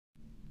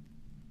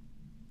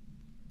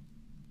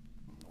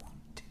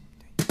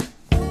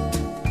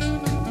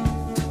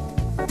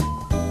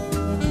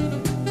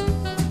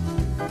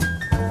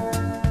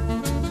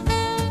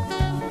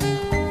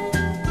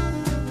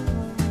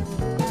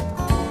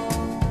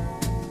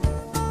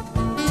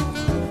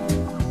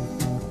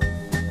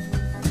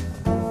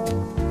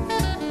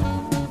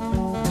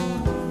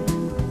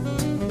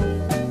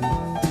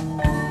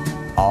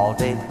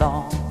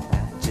long, I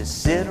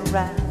just sit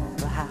around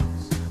the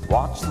house,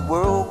 watch the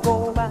world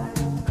go by.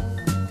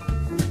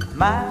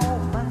 My oh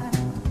my,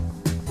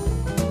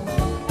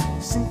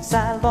 since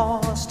I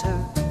lost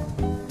her,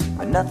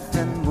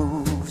 nothing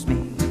moves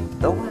me,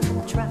 though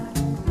I try.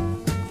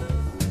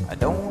 I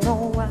don't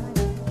know why.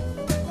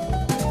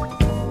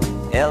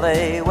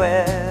 LA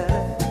weather,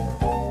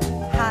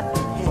 hot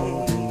and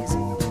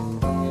hazy,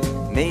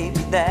 maybe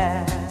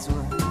that's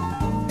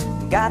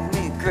what got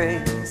me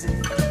crazy.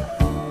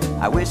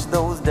 I wish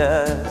those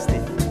dusty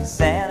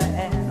Santa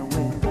Ana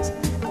winds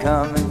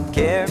come and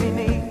carry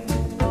me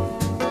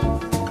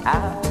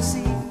out to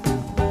sea,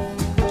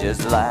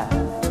 just like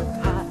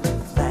hot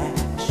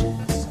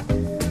flashes.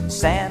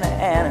 Santa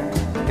Ana,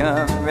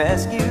 come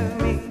rescue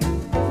me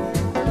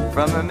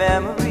from her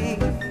memory.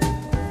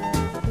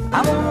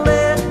 I won't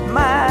let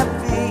my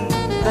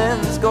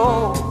feelings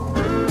go.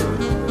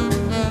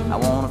 I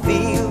wanna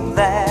feel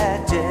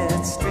that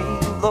jet stream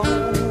blow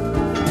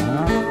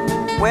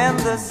when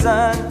the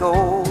sun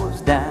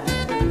goes down.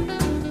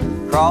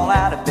 Crawl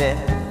out of bed,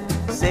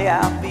 say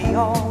I'll be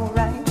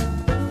alright.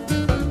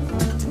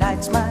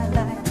 Tonight's my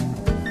night.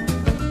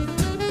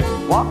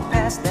 Walk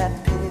past that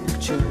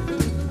picture,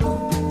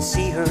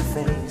 see her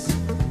face,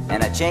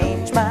 and I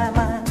change my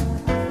mind.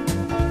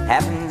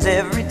 Happens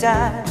every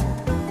time.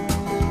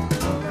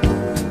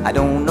 I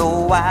don't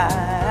know why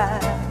I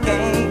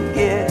can't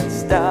get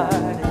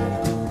started.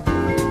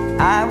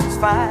 I was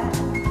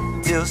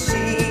fine till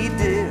she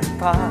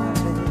departed.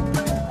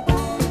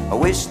 I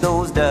wish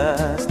those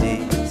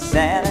dusty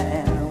Santa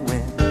Ana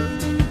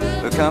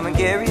winds would come and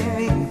carry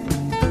me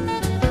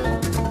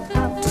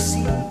out to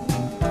sea,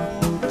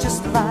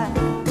 just like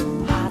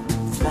hot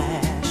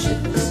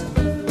flashes.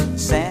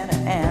 Santa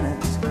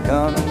Ana's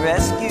come and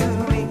rescue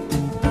me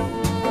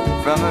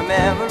from her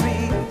memory.